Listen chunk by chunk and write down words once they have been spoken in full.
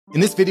In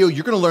this video,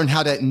 you're going to learn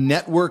how to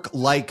network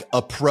like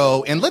a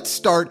pro. And let's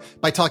start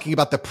by talking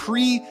about the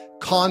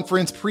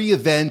pre-conference,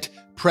 pre-event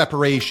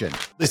preparation.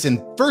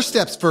 Listen, first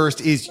steps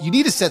first is you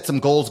need to set some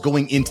goals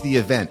going into the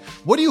event.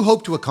 What do you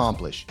hope to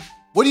accomplish?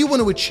 What do you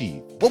want to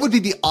achieve? What would be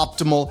the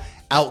optimal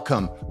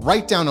outcome?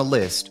 Write down a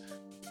list.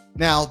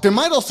 Now, there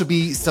might also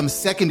be some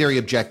secondary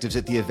objectives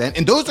at the event,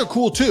 and those are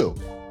cool too.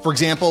 For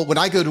example, when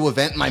I go to an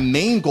event, my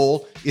main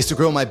goal is to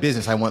grow my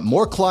business. I want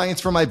more clients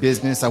for my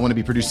business. I want to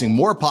be producing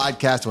more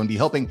podcasts. I want to be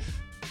helping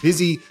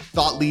busy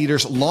thought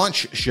leaders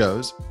launch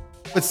shows.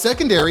 But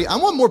secondary, I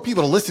want more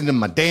people to listen to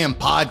my damn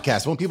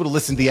podcast. I want people to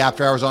listen to the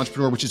After Hours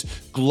Entrepreneur, which is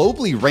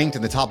globally ranked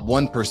in the top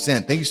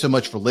 1%. Thank you so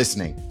much for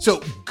listening.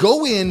 So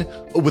go in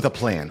with a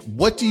plan.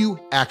 What do you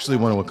actually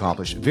want to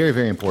accomplish? Very,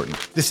 very important.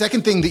 The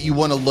second thing that you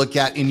want to look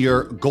at in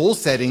your goal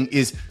setting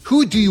is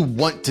who do you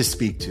want to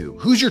speak to?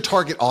 Who's your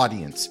target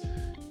audience?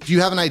 Do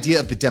you have an idea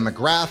of the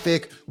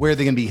demographic, where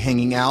they're going to be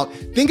hanging out?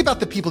 Think about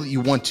the people that you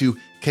want to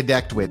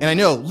connect with. And I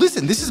know,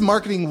 listen, this is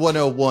marketing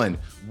 101.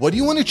 What do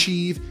you want to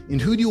achieve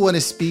and who do you want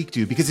to speak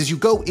to? Because as you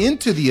go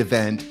into the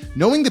event,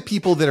 knowing the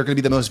people that are going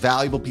to be the most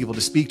valuable people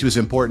to speak to is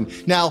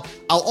important. Now,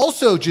 I'll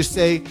also just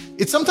say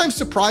it's sometimes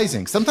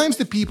surprising. Sometimes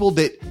the people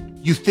that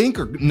you think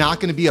are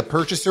not going to be a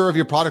purchaser of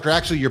your product are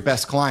actually your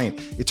best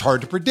client. It's hard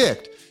to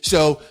predict.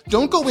 So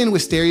don't go in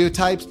with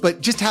stereotypes,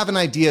 but just have an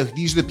idea of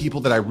these are the people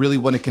that I really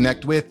want to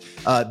connect with.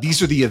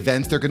 These are the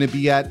events they're going to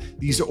be at.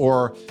 These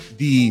are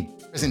the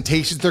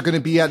presentations they're going to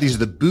be at. These are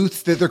the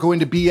booths that they're going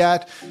to be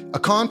at. A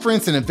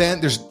conference, an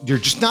event, you're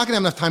just not going to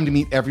have enough time to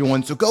meet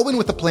everyone. So go in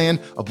with a plan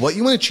of what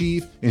you want to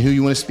achieve and who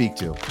you want to speak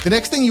to. The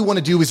next thing you want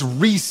to do is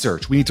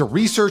research. We need to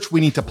research.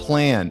 We need to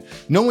plan,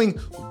 knowing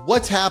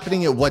what's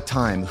happening at what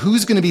time,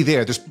 who's going to be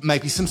there. There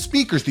might be some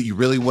speakers that you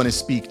really want to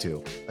speak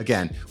to.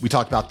 Again, we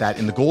talked about that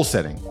in the goal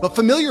setting, but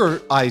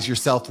familiarize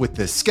yourself with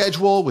the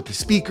schedule, with the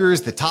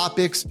speakers, the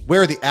topics.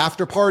 Where are the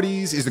after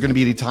parties? Is there going to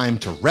be any time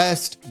to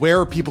rest? Where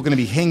are people going to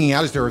be hanging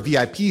out? Is there a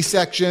VIP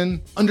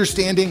section?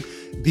 Understanding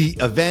the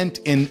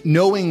event and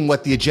knowing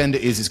what the agenda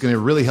is going to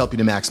really help you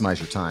to maximize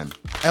your time.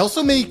 I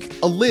also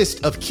make a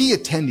list of key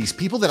attendees,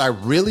 people that I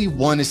really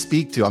want to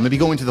speak to. I'm going to be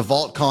going to the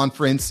Vault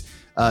conference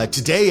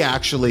today,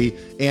 actually,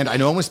 and I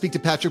know I want to speak to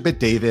Patrick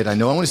Bet-David. I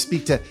know I want to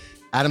speak to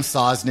Adam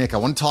Sosnick. I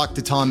want to talk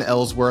to Tom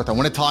Ellsworth. I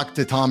want to talk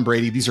to Tom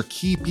Brady. These are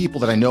key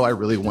people that I know I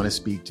really want to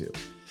speak to.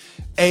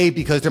 A,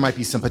 because there might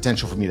be some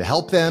potential for me to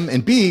help them.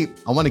 And B,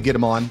 I want to get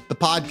them on the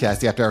podcast,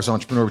 The After Hours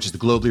Entrepreneur, which is the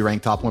globally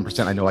ranked top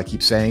 1%. I know I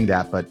keep saying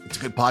that, but it's a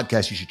good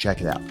podcast. You should check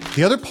it out.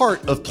 The other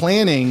part of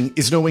planning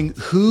is knowing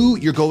who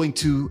you're going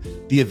to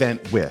the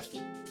event with.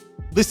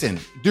 Listen,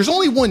 there's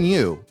only one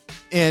you.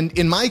 And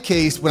in my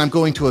case, when I'm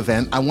going to an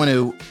event, I want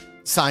to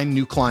sign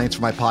new clients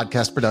for my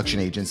podcast production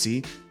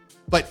agency.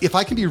 But if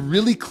I can be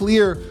really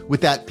clear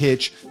with that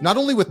pitch, not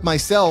only with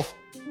myself,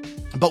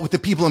 but with the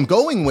people I'm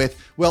going with,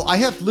 well, I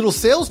have little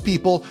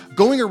salespeople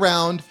going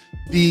around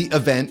the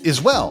event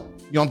as well.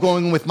 You know, I'm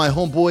going with my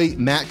homeboy,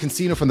 Matt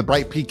Consino from the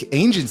Bright Peak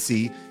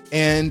Agency,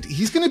 and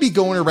he's going to be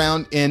going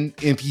around, and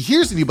if he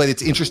hears anybody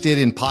that's interested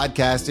in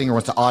podcasting or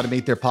wants to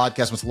automate their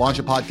podcast, wants to launch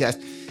a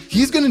podcast,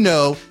 he's going to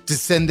know to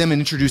send them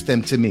and introduce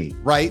them to me,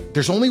 right?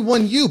 There's only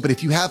one you, but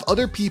if you have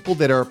other people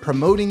that are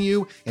promoting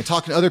you and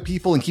talking to other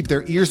people and keep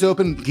their ears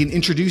open, can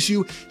introduce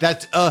you,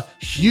 that's a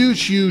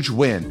huge, huge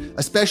win,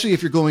 especially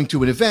if you're going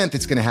to an event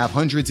that's going to have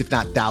hundreds, if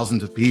not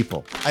thousands of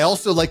people. I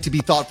also like to be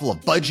thoughtful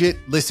of budget.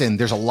 Listen,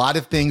 there's a lot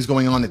of things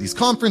going on at these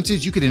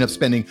conferences. You could end up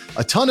spending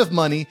a ton of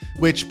money,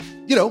 which,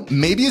 you know,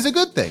 maybe is a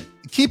good thing.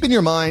 Keep in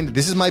your mind,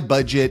 this is my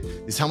budget.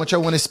 This is how much I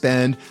want to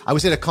spend. I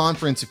was at a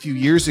conference a few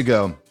years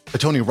ago, a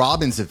Tony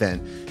Robbins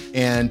event,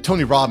 and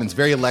Tony Robbins,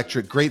 very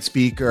electric, great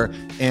speaker.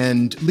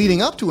 And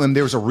leading up to him,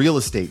 there was a real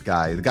estate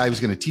guy. The guy was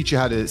going to teach you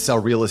how to sell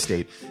real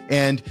estate.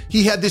 And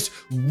he had this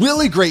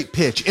really great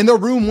pitch and the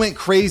room went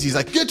crazy. He's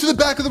like, get to the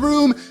back of the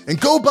room and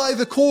go buy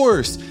the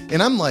course.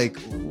 And I'm like,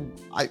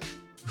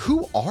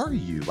 who are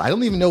you? I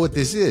don't even know what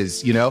this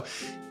is. You know,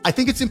 I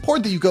think it's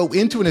important that you go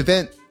into an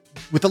event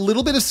with a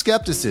little bit of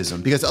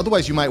skepticism, because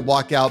otherwise you might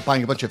walk out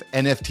buying a bunch of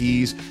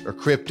NFTs or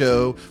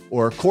crypto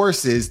or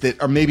courses that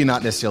are maybe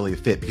not necessarily a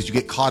fit because you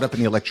get caught up in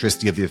the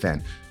electricity of the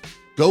event.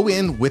 Go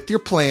in with your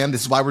plan.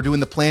 This is why we're doing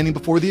the planning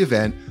before the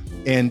event,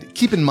 and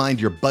keep in mind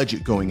your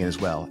budget going in as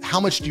well. How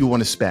much do you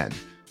want to spend?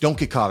 Don't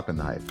get caught up in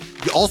the hype.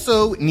 You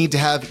also need to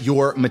have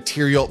your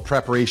material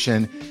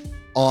preparation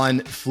on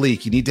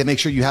fleek. You need to make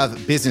sure you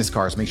have business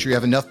cards, make sure you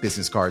have enough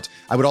business cards.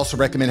 I would also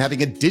recommend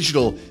having a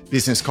digital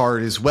business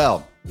card as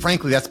well.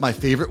 Frankly, that's my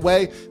favorite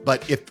way.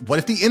 But what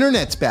if the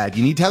internet's bad?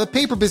 You need to have a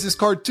paper business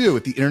card too.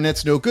 If the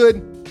internet's no good,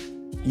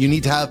 you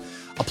need to have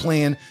a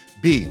plan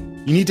B.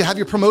 You need to have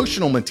your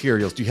promotional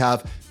materials. Do you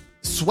have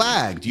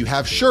swag? Do you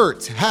have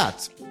shirts,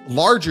 hats,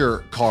 larger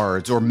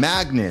cards or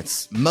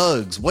magnets,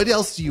 mugs? What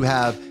else do you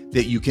have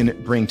that you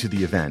can bring to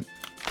the event?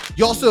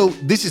 You also,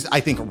 this is, I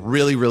think,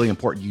 really, really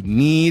important. You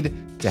need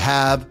to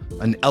have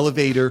an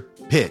elevator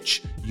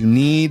pitch. You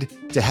need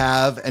to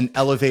have an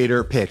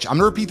elevator pitch. I'm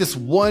going to repeat this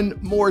one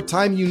more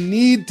time. You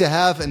need to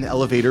have an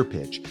elevator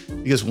pitch,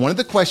 because one of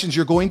the questions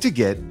you're going to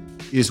get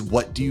is,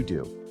 what do you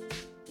do?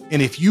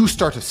 And if you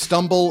start to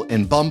stumble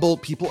and bumble,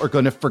 people are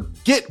going to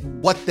forget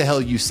what the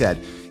hell you said.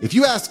 If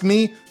you ask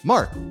me,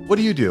 Mark, what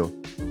do you do?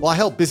 Well, I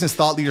help business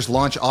thought leaders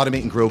launch,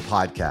 automate, and grow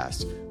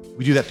podcasts.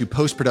 We do that through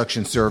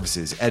post-production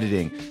services,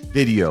 editing,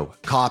 video,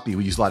 copy.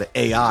 We use a lot of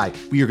AI.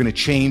 We are going to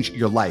change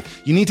your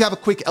life. You need to have a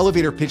quick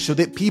elevator pitch so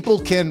that people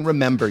can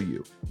remember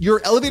you.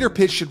 Your elevator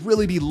pitch should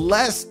really be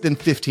less than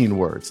 15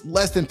 words,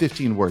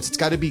 It's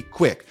got to be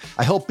quick.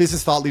 I help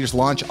business thought leaders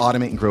launch,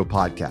 automate, and grow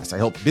podcasts.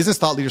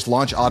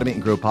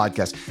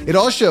 It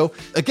also,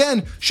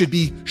 again, should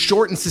be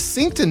short and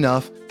succinct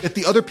enough that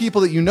the other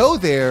people that you know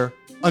there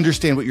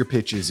understand what your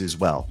pitch is as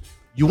well.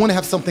 You want to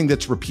have something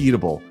that's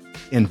repeatable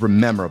and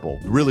memorable.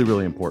 Really,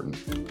 really important.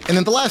 And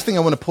then the last thing I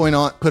want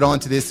to put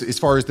onto this as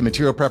far as the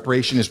material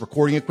preparation is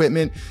recording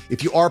equipment.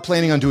 If you are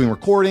planning on doing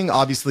recording,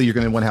 obviously you're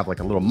going to want to have like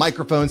a little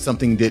microphone,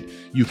 something that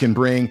you can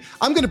bring.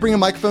 I'm going to bring a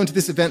microphone to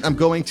this event I'm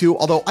going to,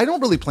 although I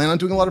don't really plan on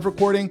doing a lot of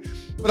recording,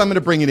 but I'm going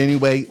to bring it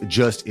anyway,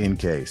 just in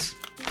case.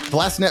 The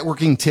last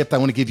networking tip I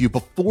want to give you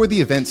before the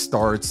event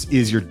starts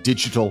is your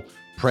digital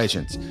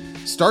presence.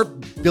 Start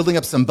building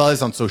up some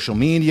buzz on social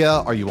media.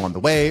 Are you on the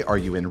way? Are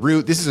you en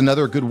route? This is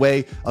another good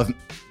way of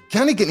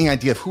kind of getting an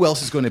idea of who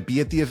else is going to be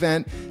at the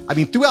event. I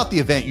mean, throughout the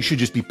event, you should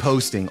just be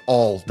posting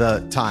all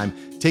the time,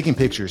 taking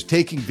pictures,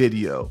 taking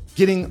video,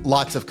 getting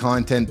lots of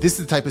content. This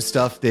is the type of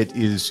stuff that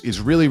is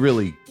really,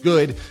 really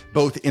good,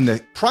 both in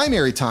the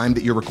primary time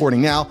that you're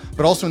recording now,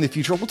 but also in the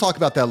future. We'll talk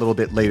about that a little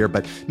bit later,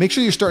 but make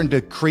sure you're starting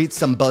to create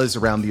some buzz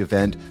around the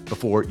event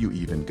before you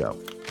even go.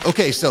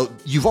 Okay, so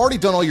you've already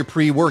done all your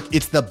pre-work.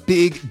 It's the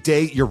big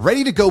day. You're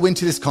ready to go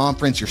into this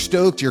conference. You're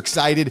stoked. You're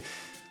excited.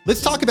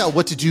 Let's talk about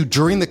what to do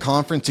during the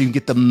conference so you can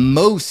get the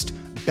most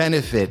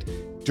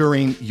benefit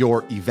during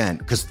your event.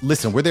 Because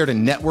listen, we're there to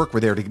network. We're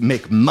there to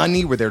make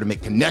money. We're there to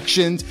make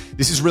connections.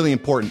 This is really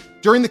important.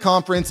 During the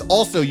conference,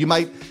 also, you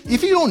might,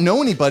 if you don't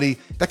know anybody,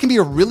 that can be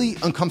a really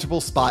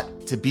uncomfortable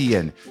spot to be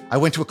in. I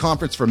went to a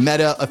conference for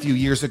Meta a few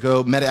years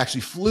ago. Meta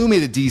actually flew me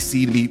to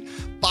DC to meet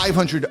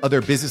 500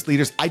 other business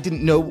leaders. I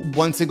didn't know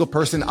one single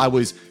person. I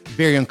was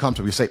very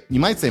uncomfortable. You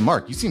might say,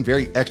 Mark, you seem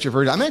very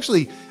extroverted. I'm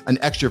actually an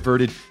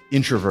extroverted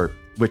introvert,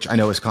 which I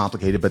know is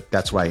complicated, but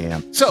that's who I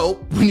am. So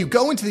when you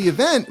go into the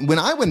event, when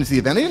I went into the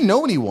event, I didn't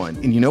know anyone.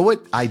 And you know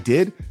what I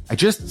did? I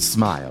just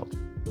smiled.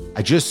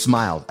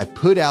 I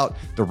put out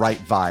the right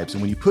vibes.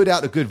 And when you put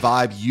out a good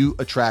vibe, you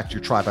attract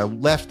your tribe. I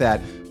left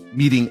that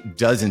meeting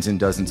dozens and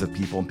dozens of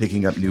people and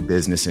picking up new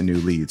business and new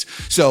leads.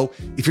 So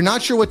if you're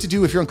not sure what to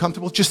do, if you're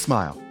uncomfortable, just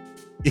smile.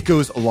 It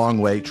goes a long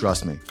way,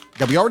 trust me.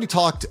 Now, we already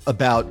talked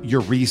about your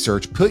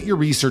research. Put your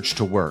research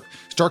to work.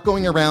 Start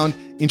going around,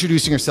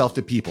 introducing yourself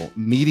to people,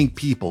 meeting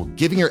people,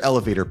 giving your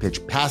elevator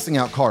pitch, passing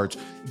out cards,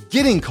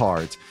 getting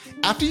cards.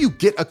 After you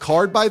get a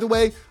card, by the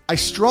way, I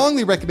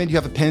strongly recommend you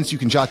have a pen so you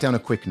can jot down a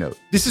quick note.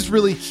 This is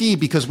really key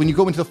because when you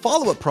go into the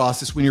follow-up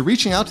process, when you're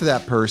reaching out to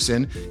that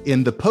person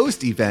in the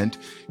post event,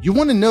 you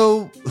want to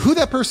know who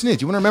that person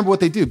is. You want to remember what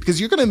they do because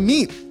you're going to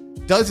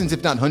meet dozens,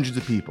 if not hundreds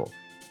of people.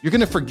 You're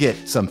going to forget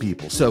some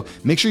people. So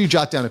make sure you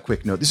jot down a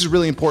quick note. This is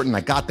really important.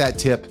 I got that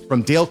tip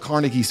from Dale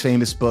Carnegie's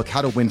famous book,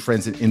 How to Win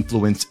Friends and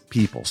Influence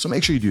People. So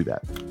make sure you do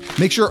that.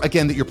 Make sure,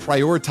 again, that you're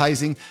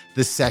prioritizing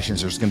the sessions.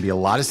 There's going to be a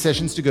lot of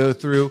sessions to go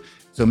through.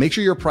 So make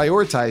sure you're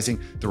prioritizing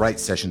the right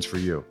sessions for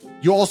you.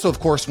 You also, of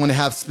course, want to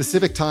have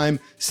specific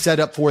time set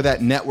up for that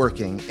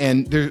networking.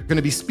 And there are going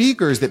to be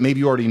speakers that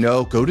maybe you already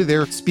know. Go to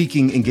their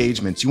speaking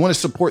engagements. You want to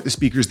support the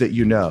speakers that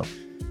you know.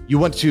 You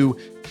want to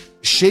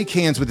shake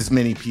hands with as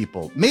many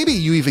people. Maybe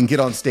you even get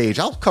on stage.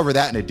 I'll cover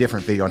that in a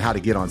different video on how to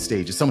get on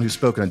stage. As someone who's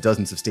spoken on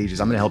dozens of stages,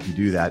 I'm going to help you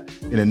do that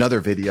in another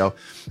video.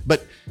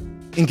 But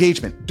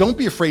engagement, don't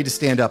be afraid to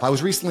stand up. I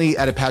was recently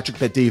at a Patrick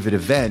Bet-David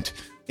event,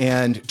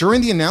 and during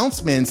the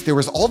announcements, there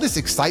was all this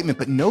excitement,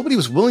 but nobody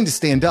was willing to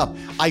stand up.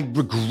 I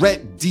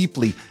regret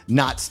deeply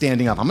not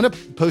standing up. I'm going to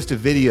post a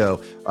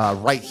video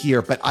right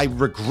here, but I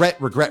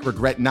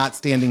regret not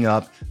standing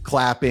up,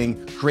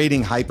 clapping,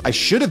 creating hype. I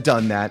should have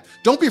done that.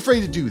 Don't be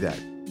afraid to do that.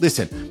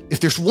 Listen,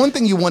 if there's one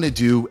thing you want to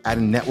do at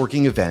a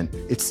networking event,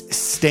 it's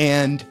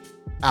stand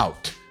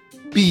out,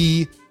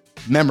 be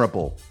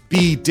memorable,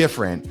 be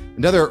different.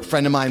 Another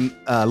friend of mine,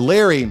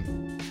 Larry,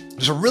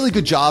 does a really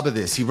good job of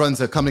this. He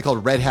runs a company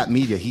called Red Hat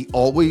Media. He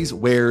always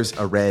wears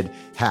a red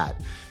hat.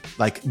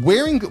 Like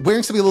wearing something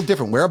a little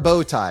different, wear a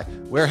bow tie,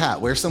 wear a hat,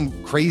 wear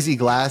some crazy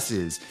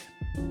glasses.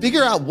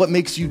 Figure out what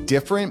makes you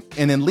different,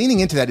 and then leaning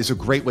into that is a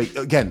great way.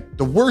 Again,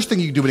 the worst thing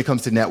you can do when it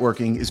comes to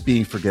networking is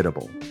being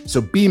forgettable. So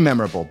be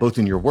memorable, both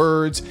in your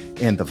words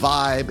and the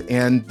vibe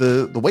and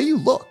the way you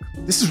look.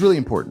 This is really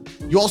important.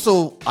 You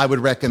also, I would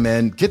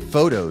recommend, get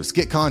photos,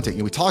 get content.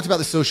 We talked about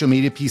the social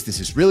media piece. This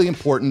is really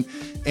important.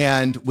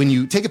 And when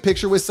you take a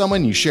picture with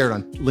someone, you share it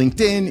on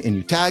LinkedIn and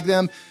you tag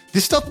them,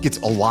 this stuff gets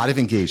a lot of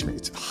engagement.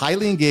 It's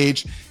highly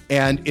engaged,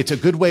 and it's a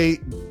good way,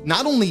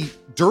 not only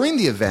during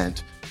the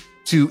event,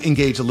 to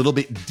engage a little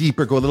bit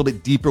deeper, go a little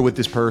bit deeper with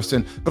this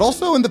person, but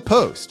also in the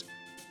post.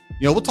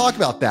 We'll talk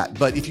about that.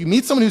 But if you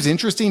meet someone who's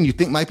interesting, you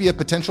think might be a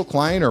potential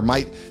client or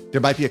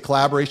there might be a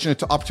collaboration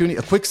opportunity,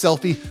 a quick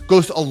selfie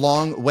goes a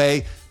long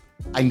way.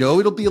 I know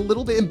it'll be a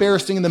little bit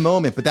embarrassing in the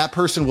moment, but that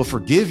person will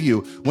forgive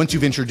you once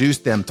you've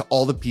introduced them to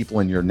all the people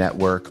in your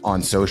network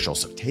on social.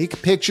 So take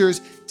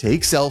pictures,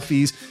 take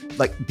selfies.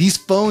 Like, these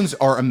phones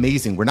are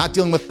amazing. We're not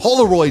dealing with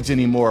Polaroids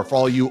anymore for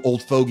all you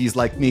old fogies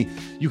like me.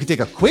 You can take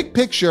a quick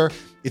picture.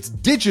 It's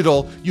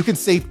digital. You can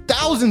save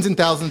thousands and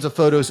thousands of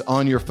photos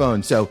on your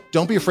phone. So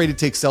don't be afraid to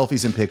take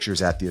selfies and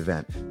pictures at the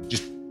event.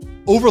 Just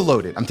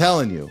overload it. I'm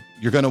telling you,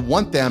 you're going to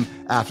want them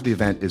after the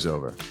event is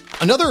over.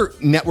 Another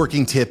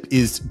networking tip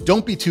is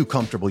don't be too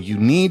comfortable. You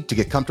need to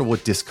get comfortable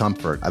with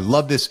discomfort. I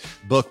love this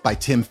book by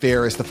Tim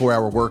Ferriss, The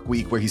 4-Hour Work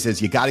Week, where he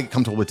says you got to get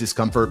comfortable with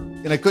discomfort.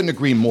 And I couldn't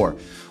agree more.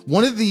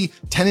 One of the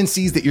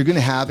tendencies that you're going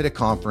to have at a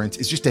conference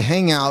is just to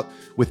hang out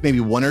with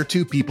maybe one or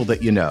two people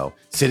that you know.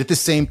 Sit at the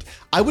same.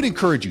 I would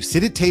encourage you,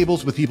 sit at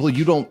tables with people who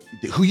you don't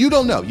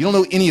know. You don't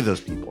know any of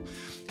those people.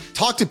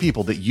 Talk to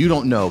people that you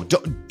don't know.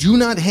 Do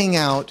not hang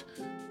out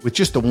with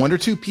just the one or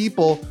two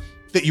people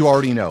that you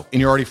already know and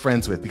you're already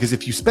friends with. Because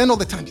if you spend all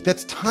the time,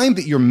 that's time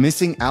that you're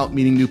missing out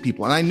meeting new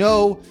people. And I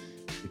know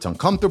it's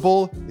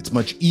uncomfortable. It's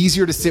much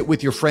easier to sit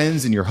with your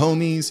friends and your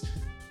homies.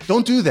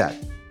 Don't do that.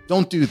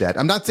 Don't do that.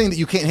 I'm not saying that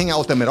you can't hang out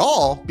with them at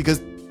all,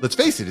 because let's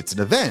face it, it's an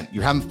event.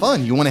 You're having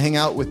fun. You want to hang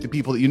out with the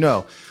people that you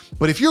know.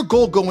 But if your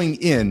goal going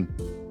in,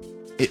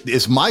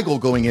 my goal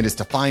going in is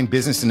to find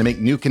business and to make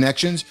new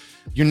connections,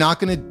 you're not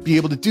going to be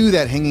able to do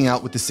that hanging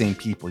out with the same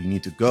people. You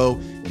need to go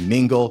and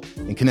mingle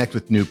and connect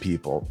with new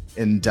people.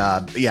 And I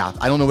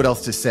don't know what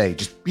else to say.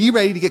 Just be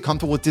ready to get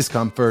comfortable with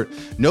discomfort.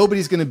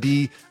 Nobody's going to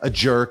be a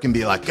jerk and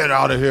be like, get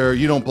out of here,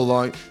 you don't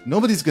belong.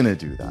 Nobody's going to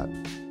do that.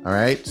 All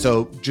right.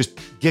 So just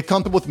get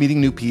comfortable with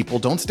meeting new people.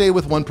 Don't stay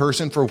with one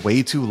person for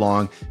way too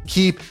long.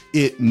 Keep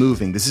it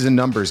moving. This is a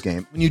numbers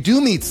game. When you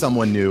do meet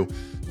someone new,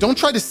 don't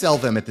try to sell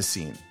them at the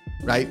scene,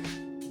 right?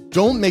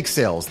 Don't make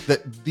sales.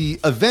 The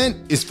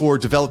event is for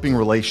developing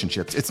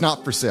relationships. It's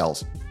not for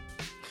sales.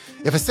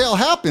 If a sale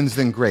happens,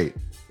 then great.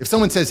 If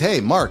someone says, hey,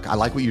 Mark, I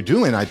like what you're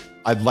doing.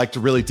 I'd like to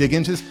really dig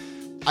into this.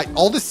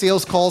 All the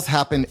sales calls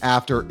happen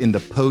after, in the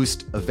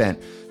post event.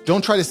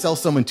 Don't try to sell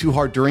someone too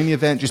hard during the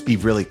event. Just be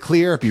really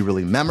clear, be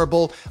really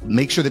memorable.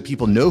 Make sure that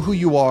people know who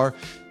you are.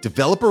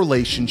 Develop a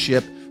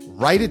relationship.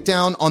 Write it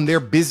down on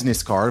their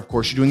business card. Of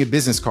course, you're doing a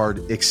business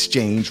card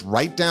exchange.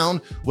 Write down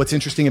what's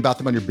interesting about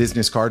them on your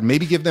business card.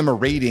 Maybe give them a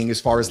rating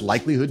as far as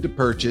likelihood to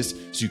purchase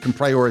so you can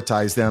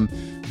prioritize them.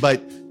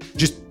 But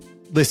just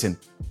listen,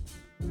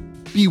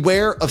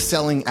 beware of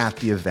selling at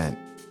the event.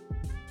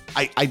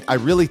 I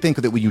really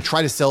think that when you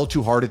try to sell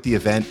too hard at the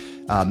event,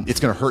 it's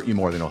going to hurt you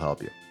more than it'll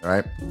help you. All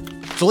right.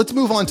 So let's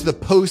move on to the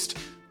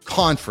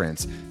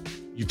post-conference.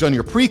 You've done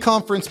your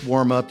pre-conference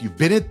warm-up. You've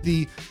been at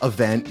the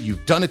event.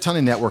 You've done a ton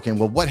of networking.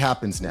 Well, what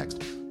happens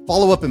next?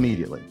 Follow up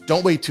immediately.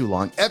 Don't wait too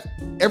long.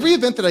 Every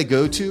event that I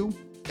go to,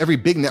 every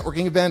big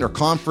networking event or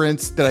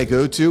conference that I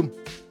go to,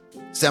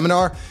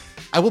 seminar,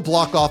 I will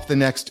block off the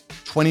next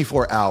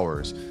 24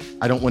 hours.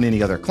 I don't want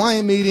any other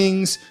client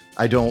meetings.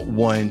 I don't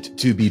want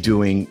to be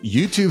doing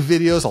YouTube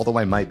videos, although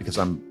I might because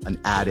I'm an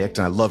addict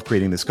and I love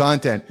creating this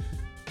content.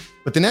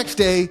 But the next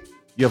day,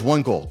 you have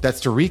one goal. That's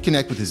to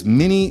reconnect with as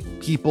many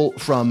people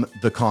from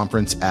the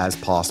conference as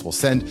possible.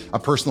 Send a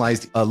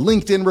personalized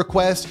LinkedIn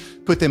request,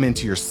 put them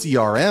into your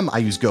CRM. I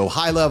use Go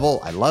High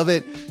Level. I love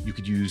it. You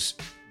could use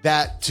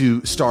that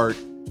to start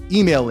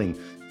emailing,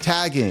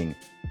 tagging,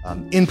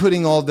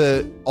 inputting all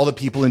the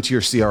people into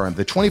your CRM.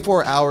 The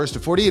 24 hours to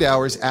 48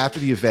 hours after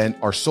the event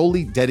are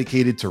solely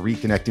dedicated to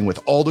reconnecting with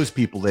all those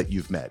people that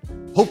you've met.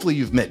 Hopefully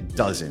you've met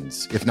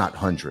dozens, if not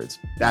hundreds.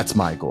 That's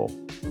my goal.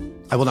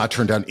 I will not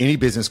turn down any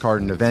business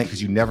card at an event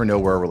because you never know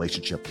where a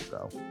relationship will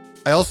go.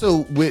 I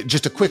also,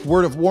 just a quick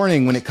word of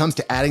warning when it comes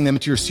to adding them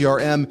into your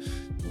CRM,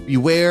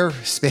 beware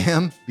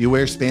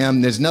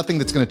spam. There's nothing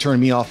that's going to turn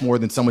me off more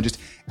than someone just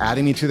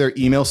adding me to their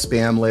email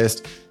spam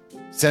list,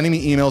 sending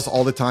me emails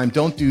all the time.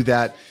 Don't do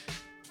that.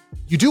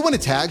 You do want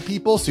to tag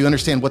people so you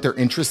understand what their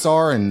interests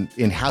are and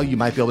how you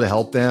might be able to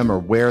help them or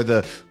where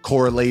the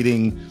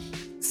correlating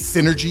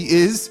synergy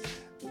is.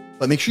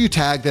 But make sure you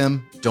tag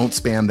them. Don't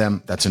spam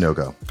them. That's a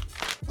no-go.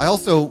 I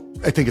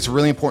think it's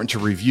really important to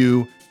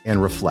review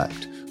and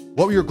reflect.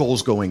 What were your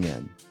goals going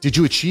in? Did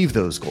you achieve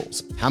those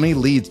goals? How many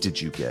leads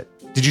did you get?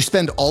 Did you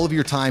spend all of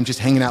your time just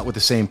hanging out with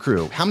the same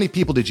crew? How many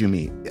people did you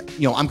meet?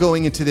 I'm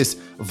going into this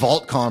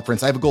Vault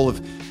conference. I have a goal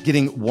of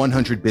getting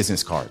 100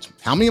 business cards.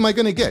 How many am I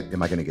going to get?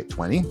 Am I going to get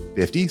 20,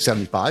 50,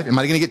 75? Am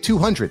I going to get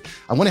 200?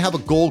 I want to have a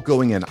goal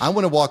going in. I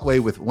want to walk away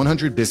with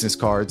 100 business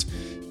cards.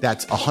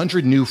 That's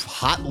 100 new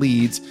hot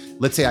leads.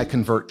 Let's say I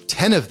convert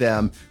 10 of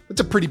them.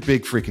 That's a pretty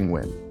big freaking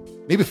win.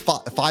 Maybe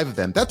five of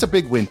them. That's a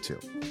big win too.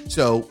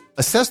 So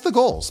assess the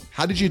goals.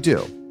 How did you do?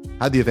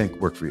 How did the event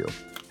work for you?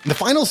 And the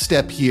final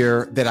step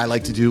here that I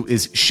like to do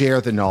is share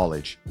the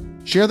knowledge.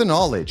 Share the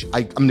knowledge.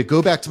 I'm going to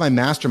go back to my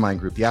mastermind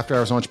group, the After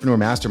Hours Entrepreneur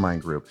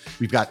Mastermind group.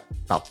 We've got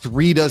about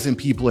 36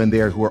 people in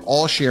there who are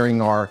all sharing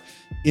our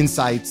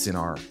insights and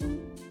our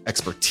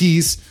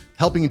expertise,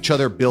 helping each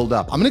other build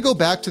up. I'm going to go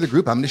back to the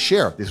group. I'm going to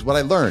share. This is what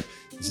I learned.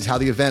 This is how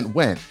the event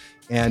went.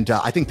 And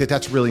I think that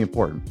that's really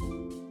important.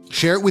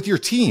 Share it with your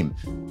team.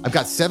 I've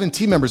got 7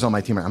 team members on my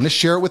team. I'm going to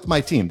share it with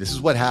my team. This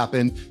is what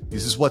happened.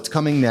 This is what's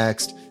coming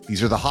next.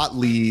 These are the hot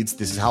leads.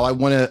 This is how I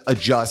want to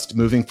adjust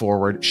moving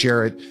forward.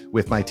 Share it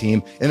with my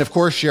team. And of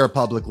course, share it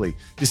publicly.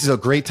 This is a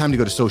great time to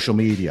go to social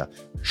media.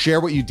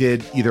 Share what you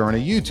did either on a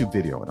YouTube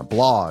video, in a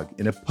blog,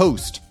 in a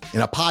post,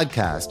 in a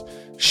podcast.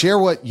 Share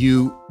what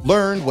you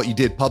learned, what you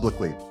did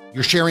publicly.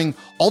 You're sharing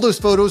all those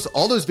photos,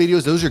 all those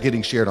videos, those are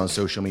getting shared on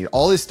social media.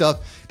 All this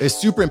stuff is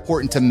super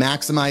important to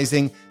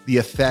maximizing the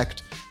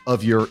effect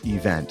of your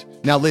event.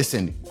 Now,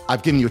 listen,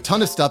 I've given you a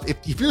ton of stuff.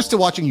 If you're still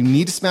watching, you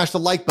need to smash the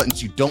like button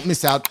so you don't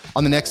miss out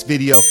on the next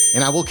video.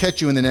 And I will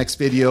catch you in the next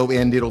video,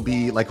 and it'll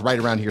be like right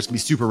around here. It's gonna be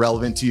super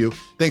relevant to you.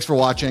 Thanks for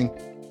watching.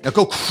 Now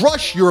go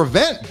crush your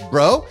event,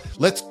 bro.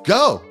 Let's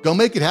go. Go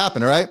make it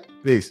happen, all right?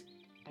 Peace.